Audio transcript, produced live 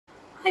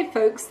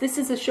folks, this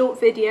is a short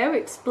video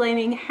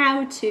explaining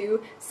how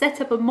to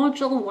set up a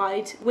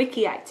module-wide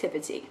wiki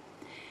activity.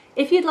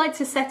 If you'd like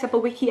to set up a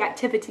wiki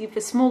activity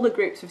for smaller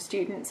groups of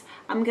students,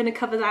 I'm going to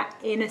cover that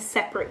in a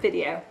separate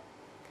video.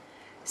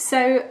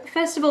 So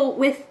first of all,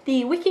 with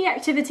the wiki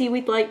activity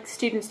we'd like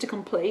students to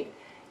complete,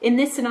 in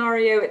this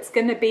scenario it's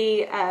going to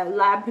be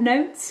lab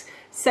notes.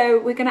 So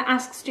we're going to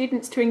ask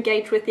students to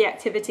engage with the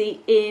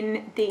activity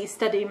in the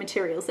study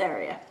materials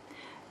area.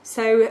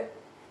 So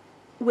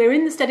we're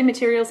in the study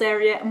materials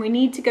area and we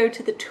need to go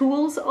to the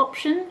tools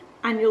option,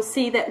 and you'll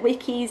see that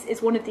Wikis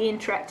is one of the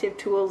interactive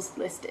tools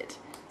listed.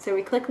 So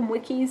we click on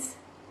Wikis.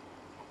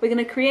 We're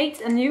going to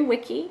create a new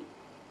wiki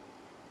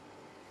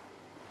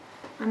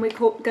and we're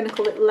going to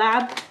call it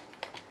Lab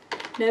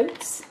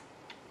Notes.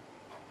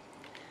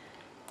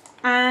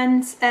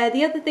 And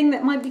the other thing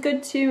that might be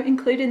good to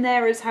include in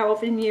there is how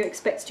often you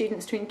expect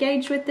students to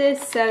engage with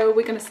this. So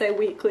we're going to say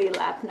weekly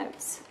lab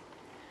notes.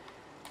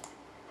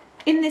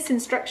 In this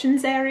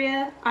instructions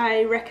area,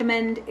 I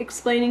recommend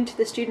explaining to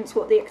the students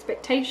what the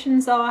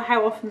expectations are,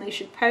 how often they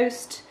should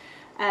post,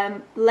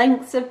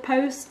 lengths of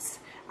posts,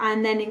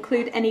 and then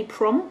include any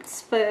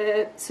prompts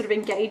for sort of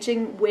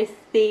engaging with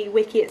the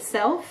wiki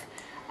itself,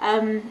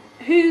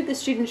 who the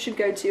students should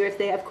go to if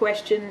they have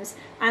questions,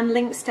 and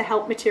links to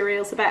help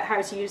materials about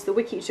how to use the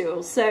wiki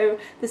tools. So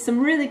there's some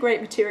really great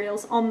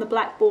materials on the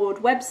Blackboard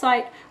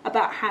website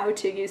about how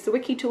to use the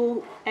wiki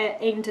tool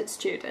aimed at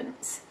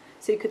students,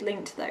 so you could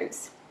link to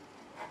those.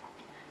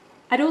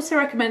 I'd also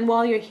recommend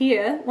while you're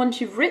here,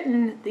 once you've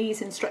written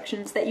these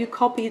instructions, that you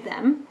copy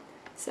them.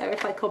 So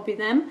if I copy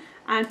them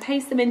and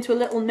paste them into a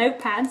little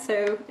notepad,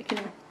 so I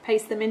can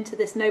paste them into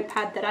this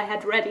notepad that I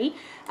had ready,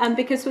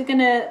 because we're going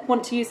to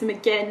want to use them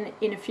again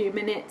in a few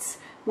minutes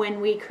when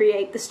we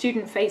create the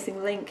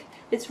student-facing link.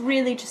 It's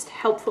really just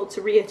helpful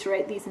to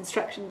reiterate these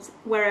instructions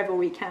wherever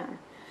we can.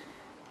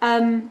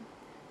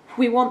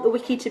 We want the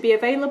wiki to be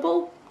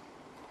available.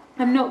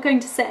 I'm not going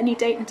to set any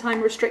date and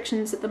time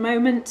restrictions at the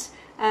moment.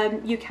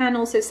 You can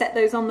also set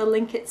those on the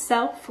link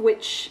itself,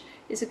 which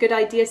is a good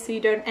idea so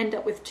you don't end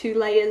up with 2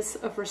 layers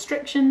of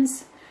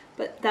restrictions,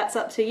 but that's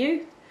up to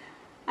you.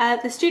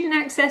 The student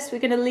access, we're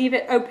going to leave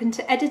it open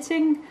to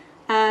editing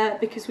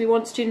because we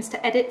want students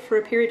to edit for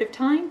a period of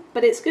time,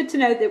 but it's good to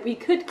know that we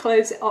could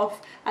close it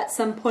off at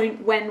some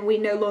point when we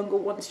no longer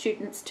want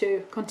students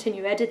to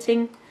continue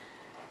editing.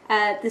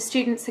 The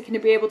students are going to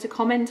be able to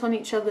comment on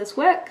each other's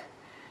work.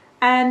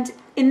 And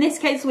in this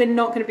case, we're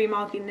not going to be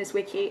marking this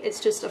wiki. It's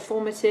just a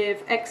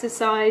formative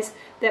exercise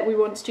that we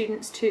want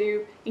students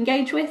to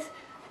engage with.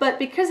 But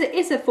because it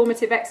is a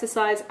formative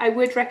exercise, I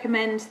would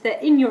recommend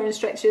that in your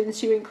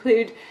instructions you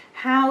include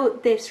how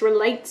this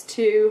relates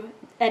to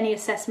any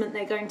assessment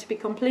they're going to be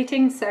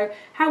completing. So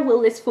how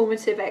will this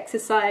formative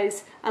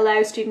exercise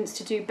allow students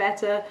to do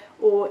better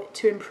or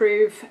to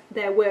improve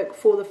their work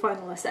for the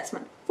final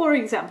assessment, for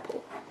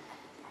example.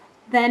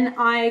 Then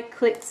I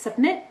click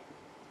Submit.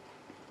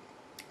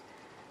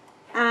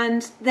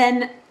 And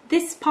then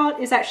this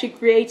part is actually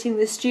creating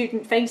the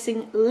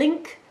student-facing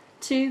link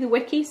to the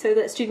wiki so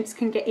that students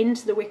can get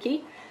into the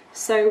wiki.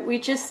 So we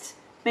just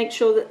make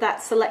sure that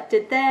that's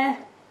selected there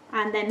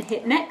and then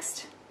hit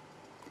Next.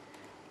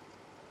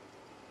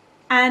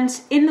 And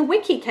in the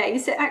wiki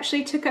case, it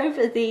actually took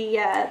over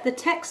the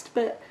text,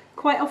 but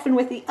quite often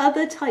with the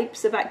other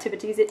types of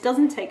activities, it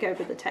doesn't take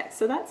over the text,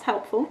 so that's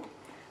helpful.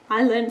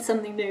 I learned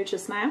something new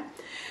just now.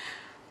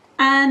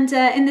 And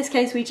in this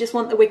case, we just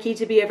want the wiki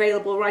to be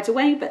available right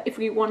away, but if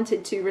we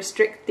wanted to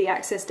restrict the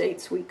access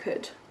dates, we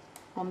could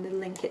on the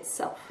link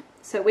itself.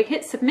 So we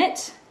hit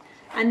Submit,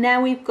 and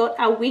now we've got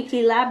our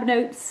weekly lab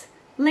notes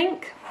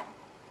link.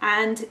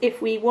 And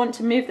if we want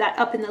to move that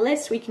up in the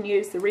list, we can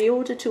use the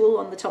reorder tool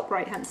on the top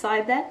right-hand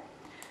side there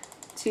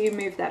to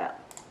move that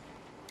up.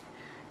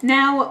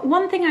 Now,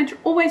 one thing I'd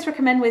always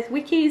recommend with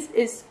wikis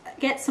is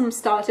get some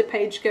starter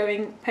pages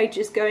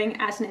going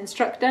as an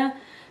instructor.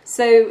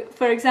 So,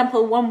 for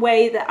example, one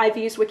way that I've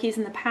used wikis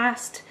in the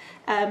past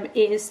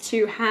is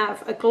to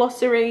have a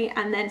glossary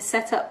and then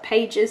set up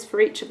pages for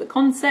each of the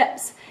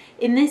concepts.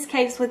 In this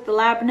case, with the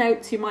lab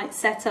notes, you might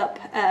set up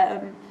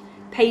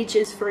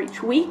pages for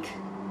each week.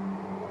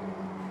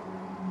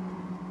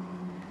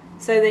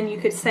 So then you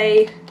could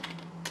say,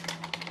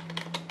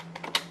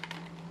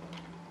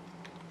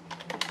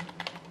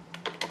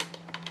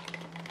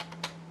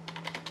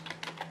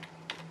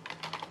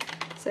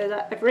 so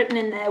that I've written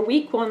in there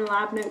week 1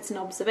 lab notes and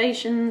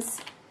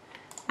observations,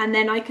 and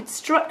then I could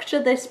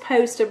structure this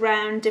post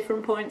around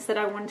different points that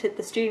I wanted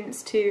the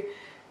students to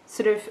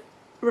sort of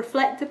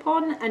reflect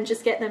upon and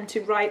just get them to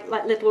write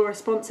like little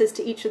responses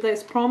to each of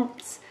those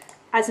prompts.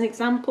 As an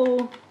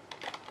example,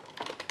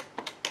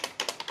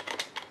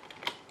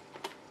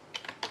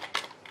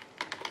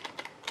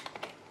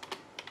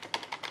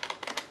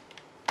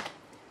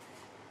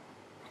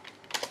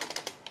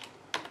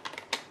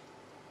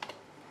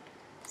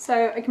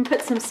 so I can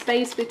put some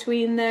space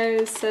between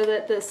those so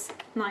that there's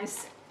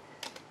nice,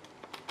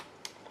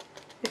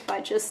 if I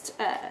just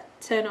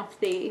turn off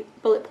the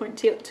bullet point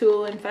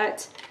tool, in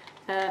fact,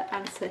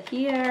 answer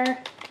here,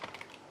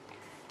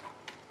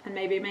 and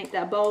maybe make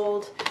that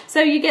bold. So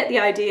you get the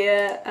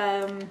idea.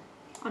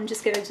 I'm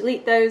just going to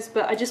delete those,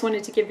 but I just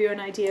wanted to give you an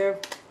idea of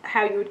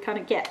how you would kind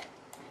of get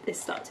this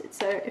started.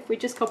 So if we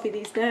just copy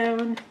these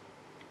down,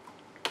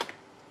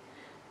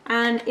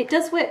 and it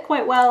does work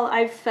quite well.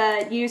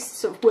 I've used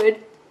sort of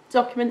Word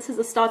documents as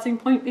a starting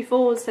point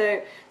before,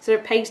 so sort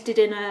of pasted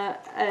in a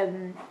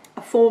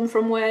form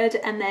from Word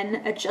and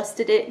then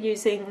adjusted it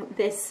using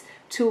this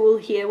tool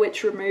here,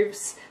 which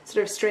removes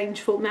sort of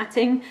strange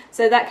formatting.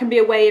 So that can be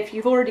a way, if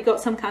you've already got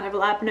some kind of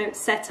lab notes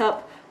set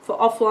up for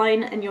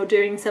offline and you're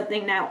doing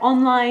something now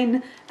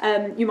online,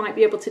 you might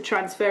be able to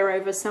transfer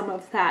over some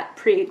of that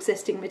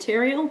pre-existing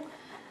material.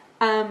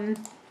 So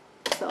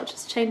I'll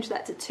just change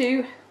that to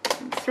 2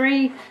 and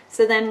 3.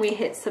 So then we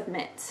hit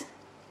submit.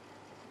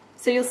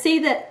 So you'll see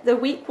that the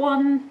week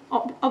 1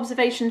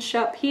 observations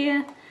show up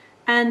here,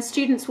 and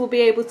students will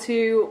be able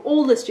to,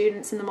 all the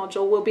students in the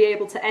module will be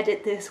able to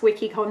edit this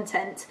wiki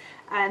content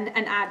and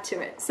add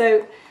to it.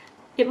 So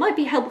it might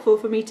be helpful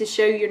for me to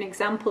show you an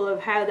example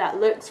of how that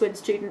looks when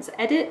students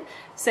edit.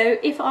 So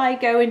if I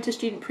go into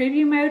student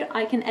preview mode,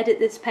 I can edit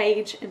this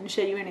page and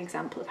show you an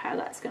example of how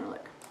that's going to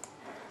look.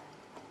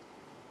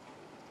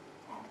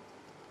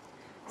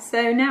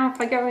 So now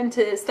if I go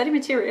into study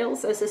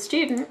materials as a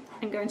student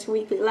and go into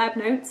weekly lab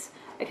notes,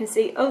 I can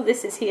see, oh,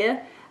 this is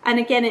here. And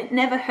again, it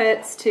never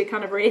hurts to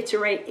kind of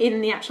reiterate in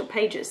the actual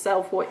page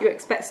itself what you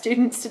expect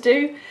students to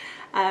do,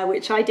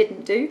 which I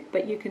didn't do,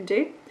 but you can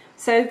do.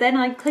 So then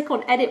I click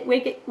on edit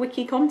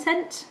wiki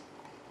content,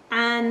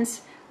 and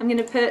I'm going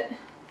to put,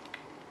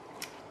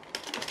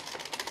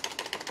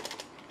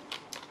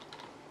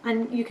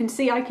 and you can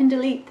see I can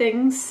delete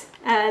things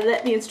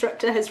that the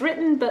instructor has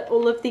written, but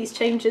all of these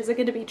changes are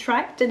going to be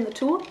tracked in the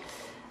tool.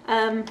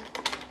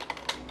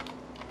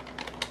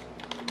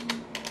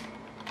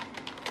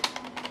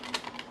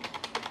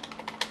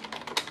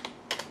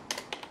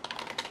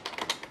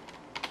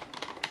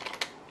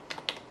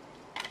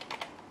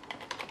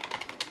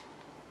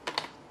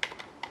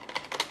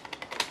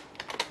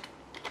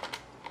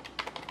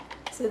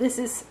 So this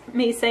is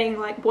me saying,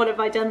 like, what have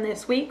I done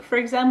this week, for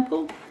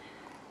example.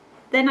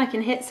 Then I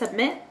can hit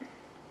submit.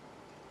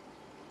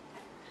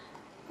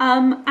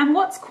 And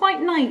what's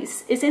quite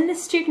nice is in the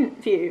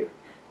student view,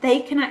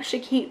 they can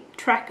actually keep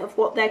track of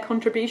what their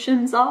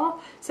contributions are.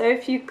 So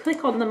if you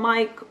click on the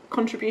My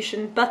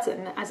Contribution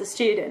button as a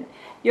student,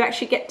 you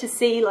actually get to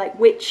see like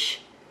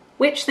which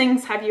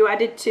things have you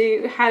added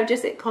to, how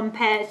does it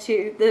compare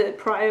to the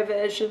prior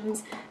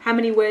versions, how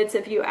many words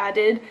have you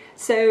added.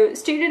 So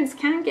students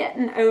can get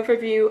an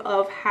overview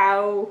of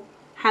how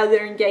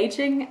they're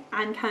engaging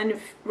and kind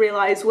of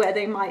realize where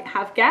they might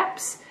have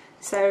gaps.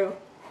 So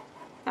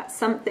that's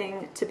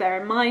something to bear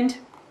in mind.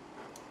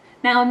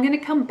 Now I'm going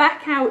to come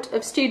back out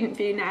of student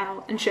view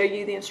now and show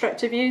you the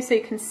instructor view so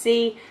you can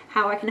see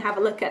how I can have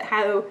a look at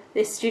how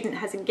this student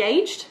has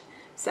engaged.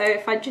 So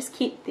if I just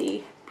keep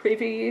the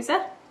preview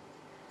user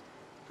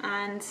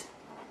and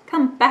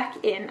come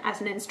back in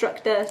as an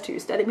instructor to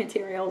study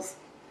materials,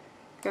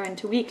 go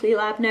into weekly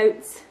lab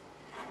notes,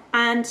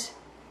 and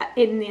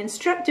in the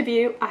instructor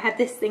view I have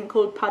this thing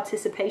called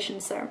participation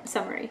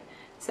summary.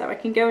 So I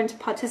can go into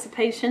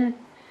participation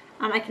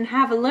and I can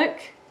have a look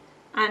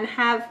and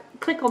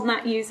click on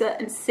that user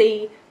and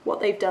see what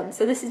they've done.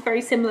 So this is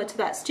very similar to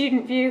that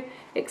student view,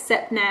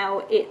 except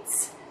now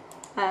it's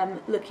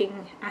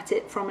looking at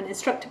it from an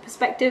instructor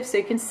perspective. So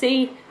you can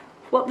see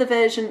what the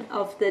version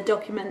of the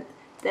document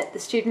that the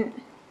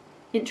student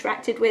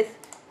interacted with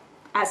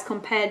as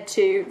compared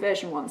to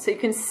version 1. So you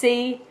can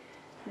see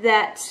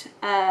that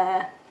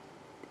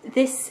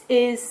this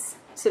is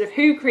sort of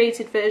who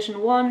created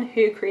version 1,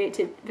 who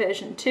created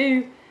version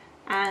 2,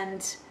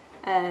 and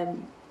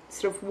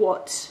sort of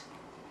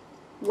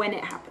when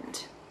it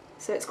happened.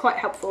 So it's quite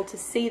helpful to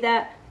see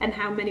that and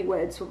how many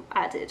words were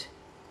added.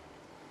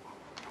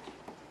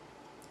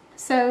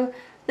 So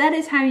that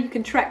is how you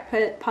can track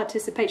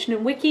participation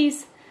in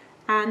wikis,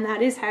 and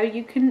that is how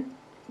you can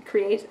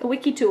create a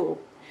wiki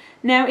tool.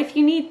 Now if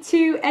you need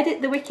to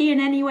edit the wiki in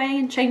any way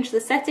and change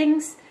the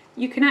settings,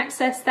 you can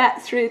access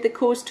that through the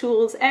course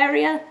tools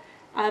area.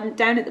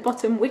 Down at the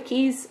bottom,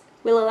 wikis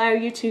will allow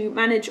you to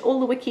manage all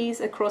the wikis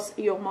across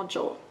your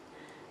module.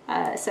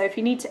 So if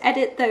you need to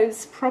edit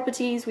those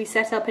properties we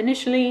set up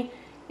initially,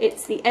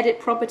 it's the edit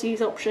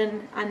properties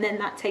option, and then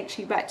that takes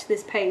you back to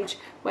this page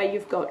where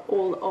you've got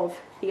all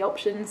of the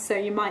options. So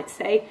you might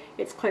say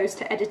it's closed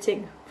to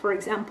editing, for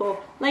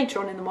example, later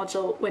on in the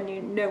module when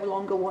you no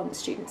longer want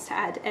students to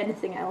add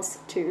anything else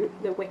to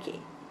the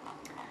wiki.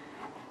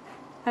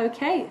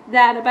 Okay,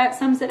 that about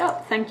sums it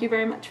up. Thank you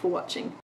very much for watching.